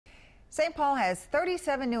St. Paul has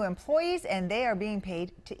 37 new employees, and they are being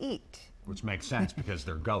paid to eat. Which makes sense because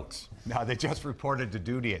they're goats. Now, they just reported to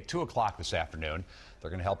duty at 2 o'clock this afternoon. They're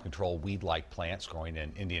going to help control weed-like plants growing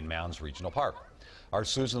in Indian Mounds Regional Park. Our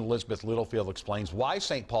Susan Elizabeth Littlefield explains why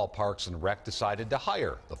St. Paul Parks and Rec decided to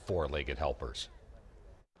hire the four-legged helpers.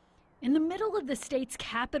 In the middle of the state's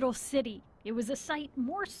capital city, it was a site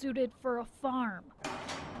more suited for a farm.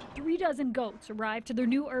 36 goats arrived to their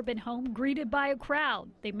new urban home, greeted by a crowd.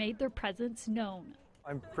 They made their presence known.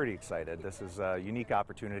 I'm pretty excited. This is a unique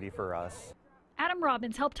opportunity for us. Adam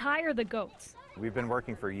Robbins helped hire the goats. We've been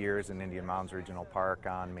working for years in Indian Mounds Regional Park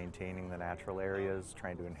on maintaining the natural areas,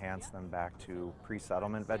 trying to enhance them back to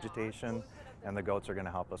pre-settlement vegetation, and the goats are going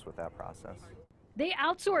to help us with that process. They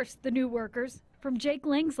outsourced the new workers from Jake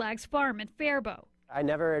Langslag's farm in Faribault. I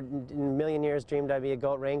never in a million years dreamed I'd be a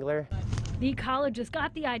goat wrangler. The ecologist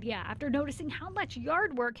got the idea after noticing how much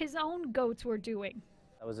yard work his own goats were doing.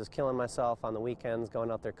 I was just killing myself on the weekends, going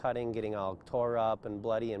out there cutting, getting all tore up and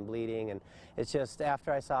bloody and bleeding. And it's just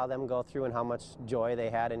after I saw them go through and how much joy they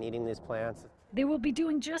had in eating these plants. They will be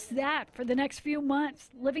doing just that for the next few months,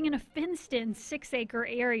 living in a fenced-in 6-acre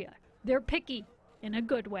area. They're picky in a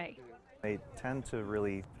good way. They tend to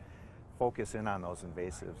really focus in on those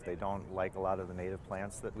invasives. They don't like a lot of the native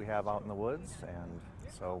plants that we have out in the woods, and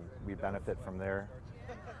so we benefit from their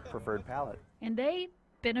preferred palate. And they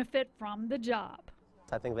benefit from the job.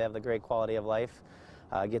 I think they have the great quality of life,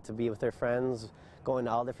 get to be with their friends, going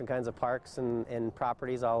to all different kinds of parks and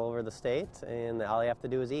properties all over the state, and all they have to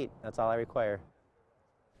do is eat. That's all I require.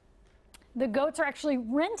 The goats are actually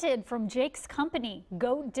rented from Jake's company,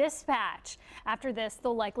 Goat Dispatch. After this,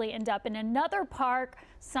 they'll likely end up in another park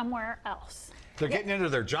somewhere else. They're getting into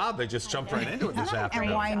their job. They just jumped right into it this afternoon.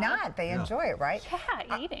 And why not? They enjoy it, right?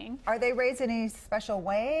 Yeah, eating. Are they raised in any special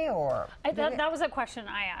way, or? That was a question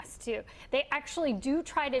I asked too. They actually do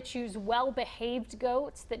try to choose well-behaved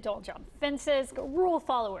goats that don't jump fences, rule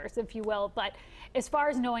followers, if you will. But as far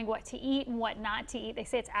as knowing what to eat and what not to eat, they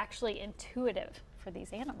say it's actually intuitive for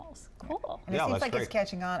these animals. Cool. And it seems like it's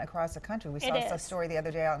catching on across the country. We saw a story the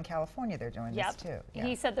other day out in California. They're doing this too.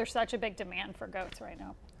 He said there's such a big demand for goats right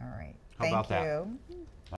now. All right. How about Thank you. That?